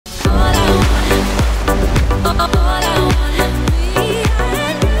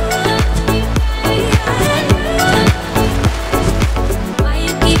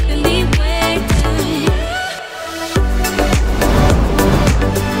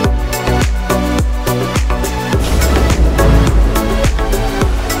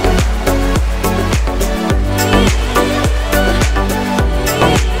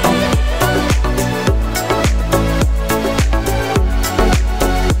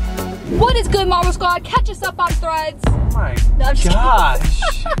Marvel Squad. Catch us up on Threads. Oh my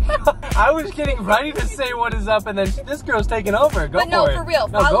gosh. I was getting ready to say what is up, and then this girl's taking over. Go for it. But no, for real.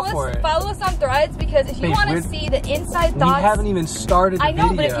 No, follow us on Threads, because if you want to see the inside thoughts. We haven't even started the video. I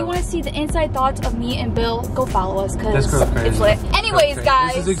know, but if you want to see the inside thoughts of me and Bill, go follow us, because this girl's crazy. it's lit. Anyways,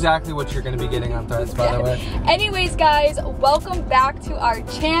 guys. This is exactly what you're going to be getting on Threads, by the way. Anyways, guys, welcome back to our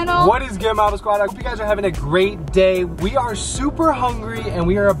channel. What is good, Marvel Squad? I hope you guys are having a great day. We are super hungry, and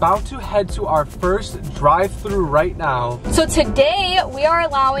we are about to head to our first drive-thru right now. So today, we are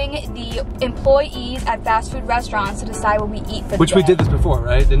allowing the employees at fast food restaurants to decide what we eat for the day. Which we did this before,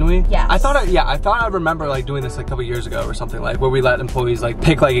 right? Didn't we? Yeah. I thought I remember like doing this like a couple years ago or something, like where we let employees like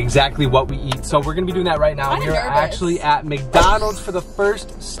pick like exactly what we eat. So we're gonna be doing that right now. We're actually at McDonald's for the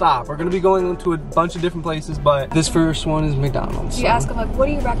first stop. We're gonna be going to a bunch of different places, but this first one is McDonald's. You ask them like, what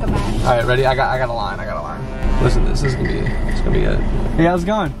do you recommend? All right, ready? I got a line. Listen, this is gonna be it. Hey, how's it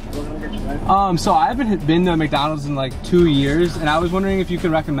going? So I haven't been to McDonald's in like 2 years, and I was wondering if you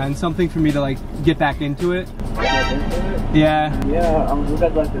could recommend something for me to like get back into it. Yeah. Yeah, we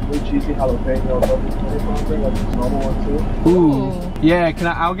got like the new cheesy jalapeno, like the normal one too. Ooh. Yeah,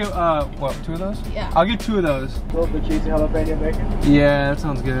 I'll get, what, 2 of those? Yeah. I'll get 2 of those. The cheesy jalapeno bacon? Yeah, that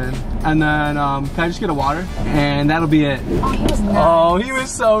sounds good. And then, can I just get a water? And that'll be it. Oh, he was nice. Oh, he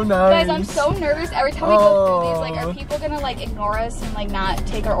was so nice. Guys, I'm so nervous every time we go through these. Like, are people gonna like ignore us and like not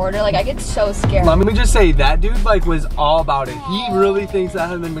take our order? Like, I get so scared. Let me just say, that dude like was all about it. He really thinks that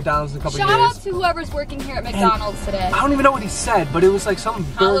hasn't been McDonald's in a couple years. Shout out to whoever's working here at McDonald's today. I don't even know what he said, but it was like some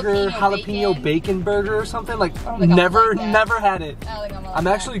burger, jalapeno bacon burger or something. Like, never had it. I'm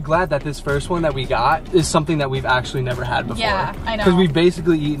actually glad that this first one that we got is something that we've actually never had before. Yeah, I know. Because we've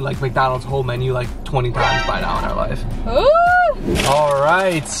basically eaten like McDonald's whole menu like 20 times by now in our life. Ooh! All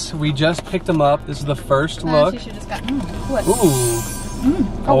right, we just picked them up. This is the first look. She should just got, Ooh.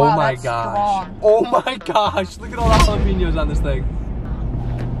 Oh, wow, my that's gosh. strong. Oh my gosh. Look at all the jalapenos on this thing.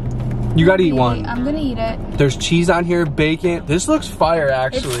 You gotta eat one. I'm gonna eat it. There's cheese on here, bacon. This looks fire,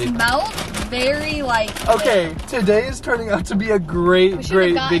 actually. It smells very like. Okay, today is turning out to be a great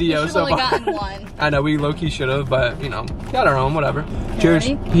video so far. Gotten one. I know, we low-key should have, but you know, got our own, whatever. Cheers.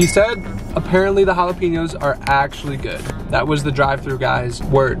 Ready? He said apparently the jalapenos are actually good. That was the drive-thru guy's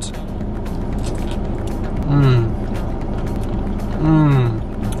words.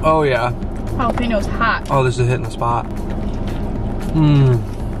 Oh yeah. Jalapeno's hot. Oh, this is hitting the spot.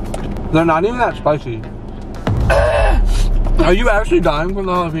 They're not even that spicy. Are you actually dying from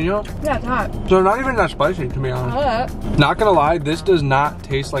the jalapeno? Yeah, it's hot. They're not even that spicy, to be honest. Not gonna lie, this does not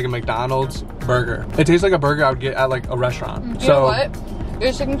taste like a McDonald's burger. It tastes like a burger I would get at like a restaurant. You know what?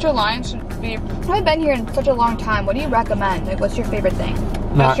 Your signature line should be, I've been here in such a long time. What do you recommend? Like, what's your favorite thing?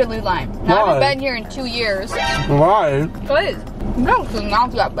 What's your lead line? I haven't been here in 2 years. Why? Good. No, it's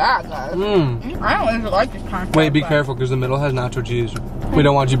not that bad, guys. I don't even like this kind of Wait, be careful, because the middle has nacho cheese. We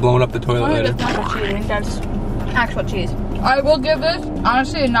don't want you blowing up the toilet later. That's nacho cheese. I think that's actual cheese. I will give this,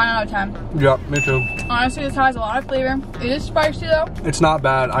 honestly, a 9 out of 10. Yep, me too. Honestly, this has a lot of flavor. It is spicy, though. It's not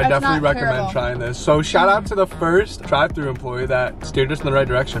bad. I definitely recommend terrible. trying this. So shout out to the first drive-thru employee that steered us in the right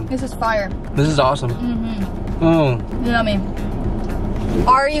direction. This is fire. This is awesome. Yummy.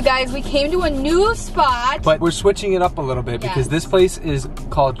 Alright, you guys, we came to a new spot. But we're switching it up a little bit because this place is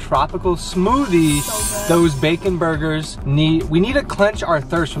called Tropical Smoothie. So those bacon burgers we need to quench our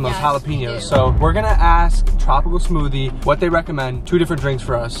thirst from those jalapenos. do. So we're gonna ask Tropical Smoothie what they recommend. 2 different drinks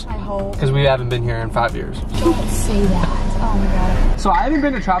for us. I hope. Because we haven't been here in 5 years. Don't say that. Oh my god. So I haven't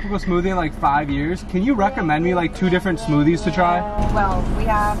been to Tropical Smoothie in like 5 years. Can you recommend me like 2 different smoothies to try? Well, we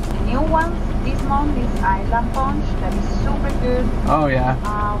have the new ones this month, this Island Punch, that is super good. Oh yeah.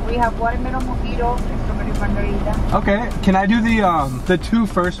 We have watermelon mojito, strawberry margarita. Okay, can I do the 2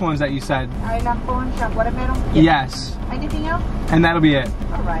 first ones that you said? Island Punch and watermelon? Yes. Anything else? And that'll be it.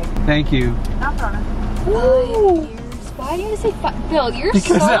 Alright. Thank you. No problem. Ooh. Why do you say Bill, you're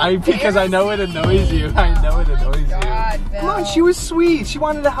because I know it annoys you. I know it annoys you. Bill. Come on, she was sweet. She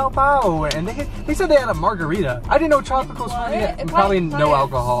wanted to help out. And they said they had a margarita. I didn't know Tropical Smoothie. Probably no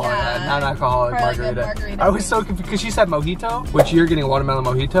alcohol. Yeah. Non-alcoholic margarita. I was so confused because she said mojito, which you're getting a watermelon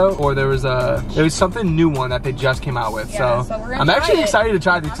mojito, or there was something new one that they just came out with. Yeah, so we're I'm actually excited to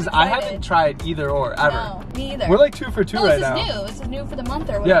try this because I haven't tried either or ever. No, me either. We're like 2 for 2 right now. This is new. This is new for the month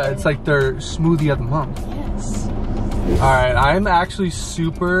or whatever. Yeah, it's like their smoothie of the month. Yes. Alright, I'm actually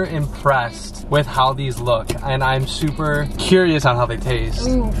super impressed with how these look, and I'm super curious on how they taste.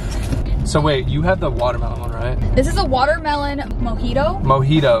 Ooh. So wait, you had the watermelon one, right? This is a watermelon mojito.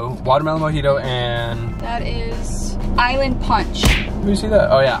 Watermelon mojito, and... That is Island Punch. Let me see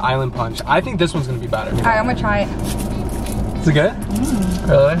that. Oh yeah, Island Punch. I think this one's gonna be better. Alright, I'm gonna try it. Is it good?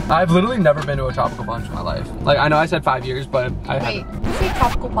 Really? I've literally never been to a tropical punch in my life. Like, I know I said 5 years, but I haven't. Wait, you say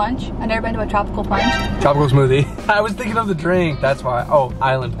tropical punch? I've never been to a tropical punch. Tropical smoothie. I was thinking of the drink, that's why. Oh,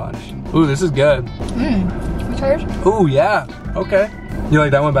 island punch. Ooh, this is good. You try yours? Ooh, yeah. Okay. You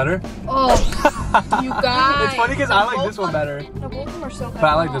like that one better? Oh, you guys. It's funny because I like this one better. The both of them are so good. But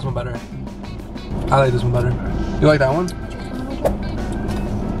I like this one better. I like this one better. You like that one?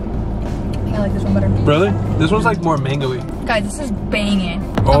 I like this one better. Really? This one's like more mango-y. Guys, this is banging.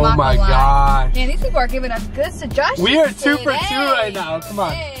 Oh my gosh. Man, these people are giving us good suggestions. We are 2 for 2 right now. Come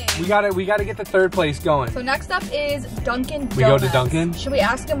on. We gotta get the 3rd place going. So next up is Dunkin' Donuts. We go to Dunkin'? Should we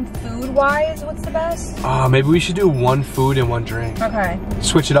ask them food-wise what's the best? Maybe we should do 1 food and 1 drink. Okay.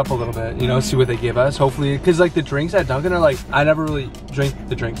 Switch it up a little bit, you know, see what they give us. Hopefully, because like the drinks at Dunkin' are like, I never really drink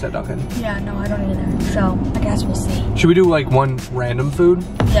the drinks at Dunkin'. Yeah, no, I don't either. So, I guess we'll see. Should we do like 1 random food?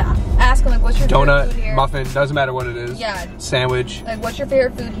 Yeah. Ask them like, what's your favorite food here? Donut, muffin, doesn't matter what it is. Yeah. Sandwich. Like, what's your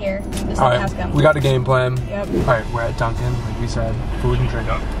favorite food here? Just All ask them. we got a game plan. Yep. All right, we're at Dunkin', like we said, food and drink.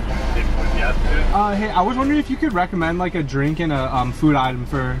 Hey, I was wondering if you could recommend like a drink and a food item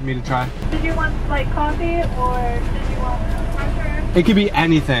for me to try. Did you want like coffee or did you want refresher? It could be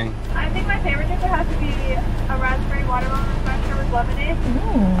anything. I think my favorite drink would have to be a raspberry watermelon refresher with lemonade.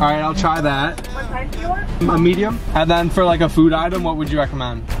 All right, I'll try that. What size do you want? A medium. And then for like a food item, what would you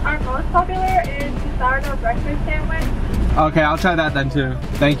recommend? Our most popular is the sourdough breakfast sandwich. Okay, I'll try that then too.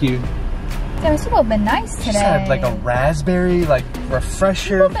 Thank you. Yeah, these people have been nice today. She said like a raspberry, like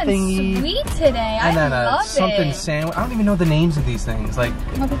refresher people have been thingy. Sweet today. And then love something it. sandwich. I don't even know the names of these things. Like,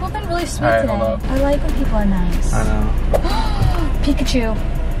 No, people have been really sweet All right, today. hold up. I like when people are nice. I know. Pikachu.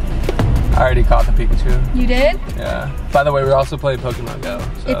 I already caught the Pikachu. You did? Yeah. By the way, we also played Pokemon Go.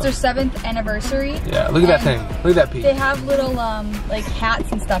 So. It's their 7th anniversary. Yeah, look at that thing. Look at that Peach. They have little like hats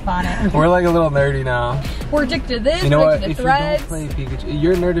and stuff on it. We're like a little nerdy now. We're addicted to this, You know we're what? addicted If to you don't threads. play Pikachu,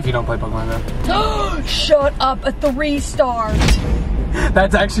 you're a nerd if you don't play Pokemon Go. Shut up, a 3 stars.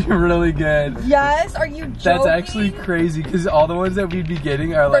 That's actually really good. Yes, are you joking? That's actually crazy because all the ones that we'd be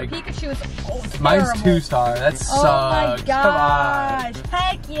getting are like. Pikachu is terrible. Mine's 2-star. That sucks. Oh my Come gosh. on.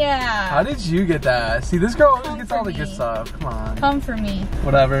 Heck yeah. How did you get that? See, this girl always Come gets for all the me. good stuff. Come on. Come for me.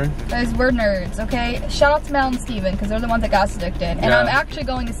 Whatever. Guys, we're nerds, okay? Shout out to Mel and Steven because they're the ones that got us addicted. And Yeah. I'm actually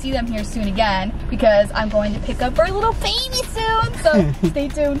going to see them here soon again because I'm going to pick up our little baby soon. So stay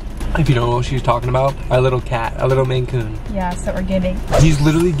tuned. If you don't know what she's talking about, our little cat, our little Maine Coon. Yeah, so we're getting. He's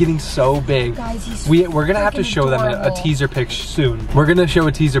literally getting so big. Guys, he's We're gonna have to show them a adorable. teaser pic soon. We're gonna show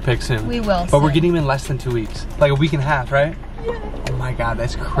a teaser pic soon. We will. But we're soon. getting him in less than 2 weeks. Like a week and a half, right? Yeah. Oh my god,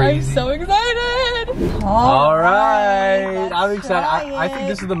 that's crazy. I'm so excited. All right. let's I'm excited. try I think it.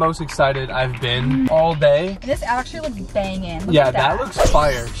 this is the most excited I've been all day. This actually looks banging. Look Yeah, at that looks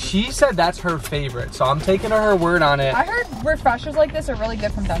fire. She said that's her favorite, so I'm taking her word on it. I heard refreshers like this are really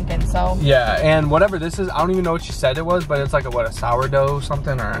good from Dunkin', so. Yeah, and whatever this is, I don't even know what she said it was, but it's like a sourdough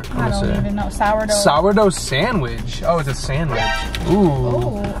something or I don't even know. Sourdough. Sourdough sandwich. Oh, it's a sandwich.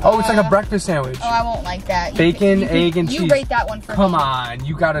 Ooh. Oh, it's like a breakfast sandwich. Oh, I won't like that. Bacon, egg, and cheese. You rate that one for me. Come on,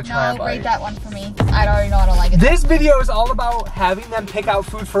 you gotta try a No, bite. rate that one for me. I already know I don't like it. This video is all about having them pick out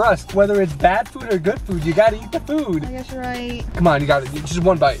food for us. Whether it's bad food or good food, you gotta eat the food. I guess you're right. Come on, you gotta, just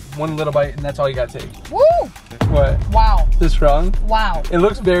one bite. One little bite, and that's all you gotta take. Woo! What? Wow. This wrong? Wow. It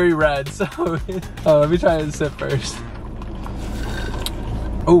looks very red, so let me try to sip first.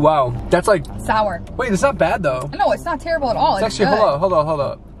 Oh wow, that's like Sour. Wait, it's not bad though. No, it's not terrible at all. It's actually good. hold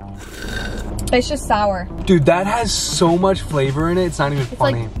up. It's just sour. Dude, that has so much flavor in it. It's not even It's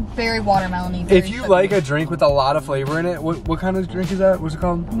funny. like very watermelony. If you like a drink with a lot of flavor in it, what kind of drink is that? What's it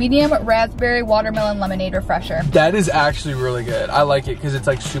called? Medium raspberry watermelon lemonade refresher. That is actually really good. I like it because it's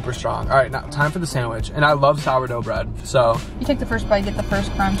like super strong. All right, now time for the sandwich. And I love sourdough bread, so. You take the first bite, get the first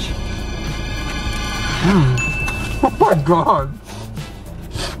crunch. Oh my god.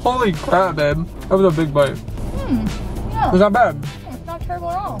 Holy crap, babe. That was a big bite. Yeah. It's not bad. It's not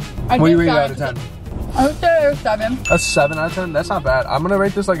terrible at all. What do you rate it out of 10? I would say a 7. A 7 out of 10? That's not bad. I'm gonna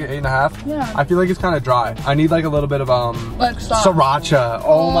rate this like an 8.5. Yeah. I feel like it's kind of dry. I need like a little bit of Like sauce. sriracha.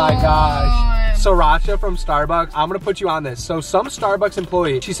 Oh my gosh. Sriracha from Starbucks. I'm gonna put you on this. So some Starbucks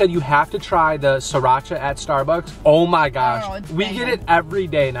employee, she said you have to try the sriracha at Starbucks. Oh my gosh. Oh, it's we banging. get it every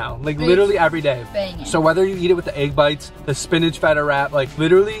day now. Like literally every day. Banging. So whether you eat it with the egg bites, the spinach feta wrap, like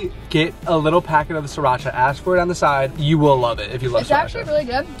literally get a little packet of the sriracha, ask for it on the side. You will love it if you love It's sriracha. actually really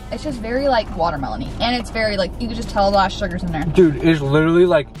good. It's just very like watermelony. And it's very like, you can just tell a lot of sugar's in there. Dude, it's literally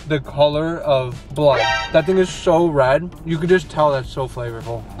like the color of blood. That thing is so red. You could just tell that's so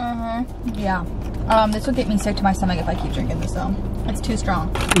flavorful. Yeah. This would get me sick to my stomach if I keep drinking this though. It's too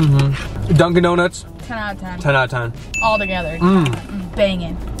strong. Dunkin' Donuts. 10 out of 10. 10 out of 10. All together.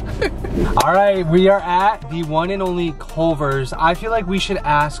 Banging. All right, we are at the one and only Culver's. I feel like we should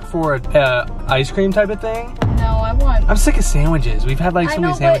ask for a ice cream type of thing. No, I want. I'm sick of sandwiches. We've had like so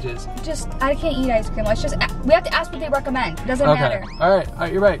many sandwiches. Just, I can't eat ice cream. Let's just, we have to ask what they recommend. It doesn't matter. All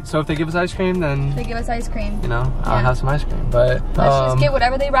right, you're right. So if they give us ice cream, then if they give us ice cream, you know, I'll have some ice cream. But let's just get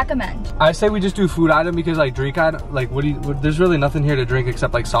whatever they recommend. I say we just do food item because like drink item, like there's really nothing here to drink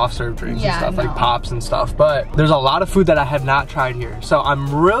except like soft serve drinks and stuff, like pops and stuff. But there's a lot of food that I have not tried here. So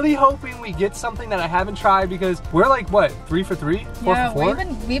I'm really hoping we get something that I haven't tried because we're like what, 3 for 3, 4 for 4?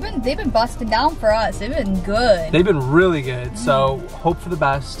 They've been busting down for us. They've been good. They've been really good. So hope for the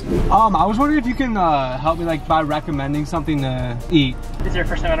best. I was wondering if you can help me like by recommending something to eat. Is your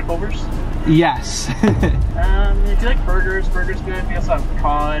first time at Culver's? Yes. If you like burgers, burgers good. We also have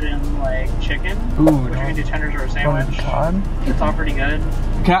cod and like chicken. Ooh, which you can do tenders or a sandwich. Cod? It's all pretty good.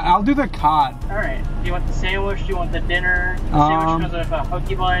 Okay, I'll do the cod. All right. Do you want the sandwich? Do you want the dinner? The sandwich comes with a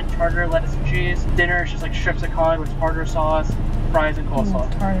hoagie bun, tartar, lettuce, and cheese. Dinner is just like strips of cod with tartar sauce, fries, and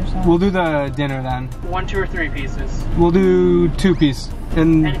coleslaw. Tartar sauce. We'll do the dinner then. 1, 2, or 3 pieces. We'll do 2 piece.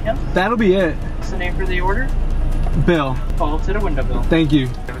 And anything else? That'll be it. What's the name for the order? Bill. Follow up to the window, Bill. Thank you.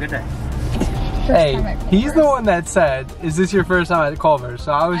 Have a good day. Hey, he's the one that said, is this your first time at Culver's?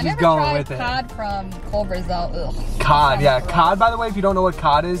 So I was just going with it. I never tried cod from Culver's though. Ugh. Cod, yeah. Cod, by the way, if you don't know what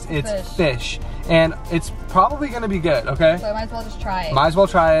cod is, it's fish. And it's probably gonna be good, okay? So I might as well just try it. Might as well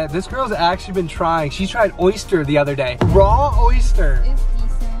try it. This girl's actually been trying. She tried oyster the other day. Raw oyster. It's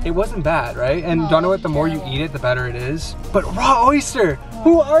decent. It wasn't bad, right? And don't know what, the more you eat it, the better it is. But raw oyster,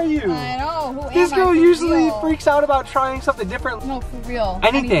 who are you? I know, who am I? This girl usually freaks out about trying something different. No, for real.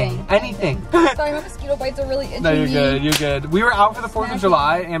 Anything. Sorry, my mosquito bites are really itchy. No, you're good. We were out for the 4th of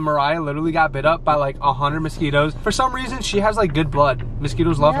July and Mariah literally got bit up by like 100 mosquitoes. For some reason, she has like good blood.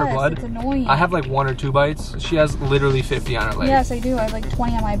 Mosquitoes love her blood. It's annoying. I have like 1 or 2 bites. She has literally 50 on her leg. Yes, I do. I have like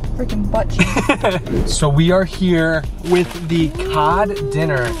 20 on my freaking butt cheek. So we are here with the cod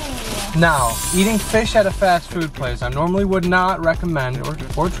dinner. Now, eating fish at a fast food place, I normally would not recommend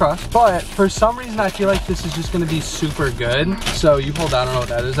or trust, but for some reason I feel like this is just gonna be super good. So you hold on, I don't know what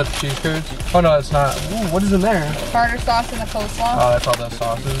that is. That's cheese curds? Oh no, it's not. Ooh, what is in there? Tartar sauce and the coleslaw. Oh, that's all those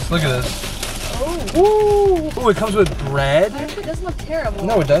sauces. Look at this. Oh. Ooh, it comes with bread. Actually, it doesn't look terrible.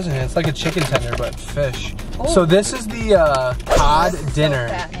 No, it doesn't. It's like a chicken tender, but fish. So this is the cod dinner.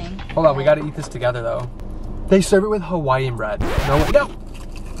 Hold on, we gotta eat this together though. They serve it with Hawaiian bread. No.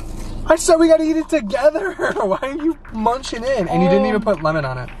 I said we gotta eat it together. Why are you munching in? And you didn't even put lemon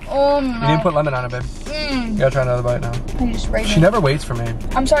on it. Oh no. You didn't put lemon on it, babe. You gotta try another bite now. She never waits for me.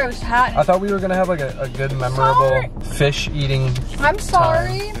 I'm sorry, it was hot. I thought we were gonna have like a good, memorable fish eating time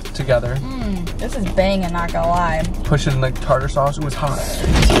together. This is banging, not gonna lie. Push it in like tartar sauce. It was hot.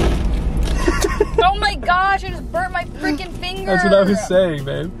 Oh my gosh, I just burnt my freaking finger. That's what I was saying,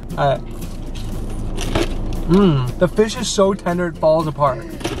 babe. The fish is so tender it falls apart.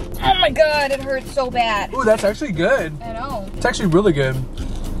 Oh my god, it hurts so bad. Ooh, that's actually good. I know. It's actually really good.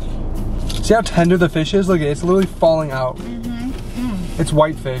 See how tender the fish is? Look, it's literally falling out. It's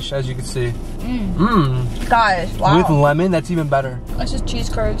white fish, as you can see. Guys, wow. With lemon, that's even better. This is cheese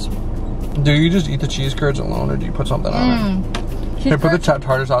curds. Do you just eat the cheese curds alone, or do you put something on it? Here, put the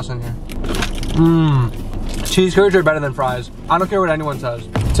tartar sauce in here. Cheese curds are better than fries. I don't care what anyone says.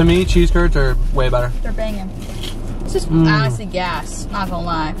 To me, cheese curds are way better. They're banging. This is honestly gas, not gonna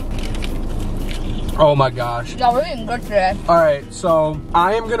lie. Oh my gosh. Y'all, we're eating good today. Alright, so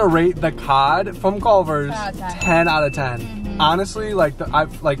I am gonna rate the cod from Culver's 10 out of 10. Honestly, like,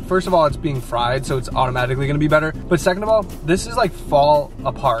 first of all, it's being fried, so it's automatically gonna be better. But second of all, this is like fall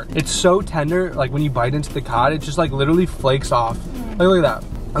apart. It's so tender, like when you bite into the cod, it just like literally flakes off. Like, look at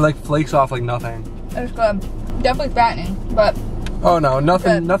that. It like flakes off like nothing. It's good. Definitely fattening, but oh no,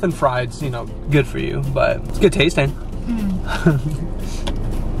 nothing fried's, you know, good for you, but it's good tasting.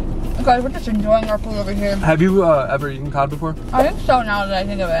 Guys, we're just enjoying our food over here. Have you ever eaten cod before? I think so now that I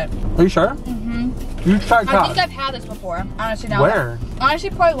think of it. Are you sure? You tried cod? I think I've had this before, honestly now. Where? Honestly,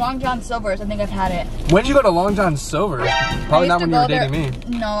 probably Long John Silver's. I think I've had it. When did you go to Long John Silver's? Probably not when you were dating me.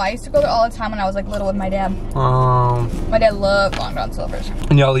 No, I used to go there all the time when I was like little with my dad. My dad loved Long John Silver's.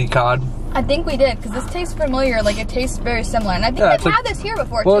 And y'all eat cod? I think we did, because this tastes familiar. Like, it tastes very similar. And I think I've had this here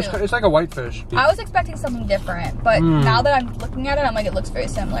before, well, too. Well, it's like a whitefish. I was expecting something different, but now that I'm looking at it, I'm like, it looks very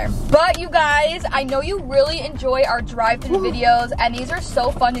similar. But you guys, I know you really enjoy our drive-thru videos, and these are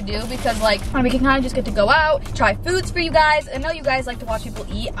so fun to do because, like, we can kind of just get to go out, try foods for you guys. I know you guys like to watch people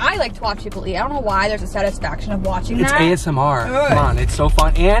eat. I like to watch people eat. I don't know why. There's a satisfaction of watching that. It's ASMR. Come on, it's so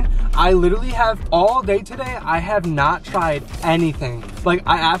fun. And I literally have all day today, I have not tried anything. Like,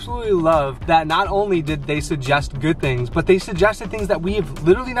 I absolutely love that not only did they suggest good things, but they suggested things that we have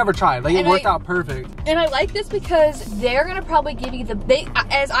literally never tried. Like, it worked out perfect. And I like this because they're gonna probably give you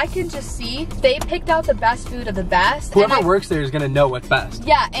as I can just see, they picked out the best food of the best. Whoever works there is gonna know what's best.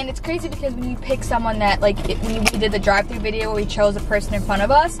 Yeah, and it's crazy because when you pick someone that, like, when we did the drive-thru video where we chose a person in front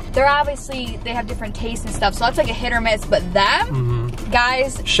of us, they have different tastes and stuff, so that's like a hit or miss, but them,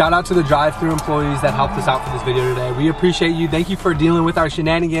 guys. Shout out to the drive-thru employees that helped us out for this video today. We appreciate you. Thank you for dealing with our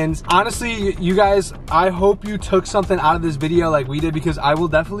shenanigans. Honestly, you guys, I hope you took something out of this video like we did, because I will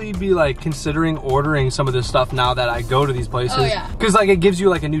definitely be like considering ordering some of this stuff now that I go to these places. Oh, yeah. Because like it gives you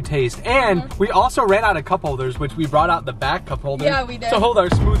like a new taste. And we also ran out of cup holders, which we brought out the back cup holders. Yeah, we did. To hold our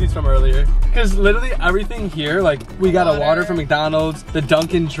smoothies from earlier. Because literally everything here, like we got a water from McDonald's, the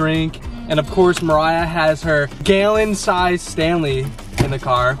Dunkin' drink, and of course Mariah has her gallon-sized Stanley in the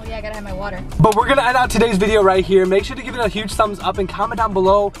car. Oh yeah, I gotta have my water. But we're gonna end out today's video right here. Make sure to give it a huge thumbs up and comment down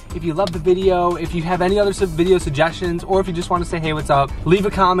below if you love the video, if you have any other video suggestions, or if you just want to say hey, what's up. Leave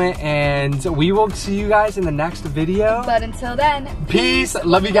a comment and we will see you guys in the next video. But until then, peace.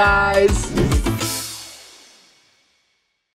 Love you guys.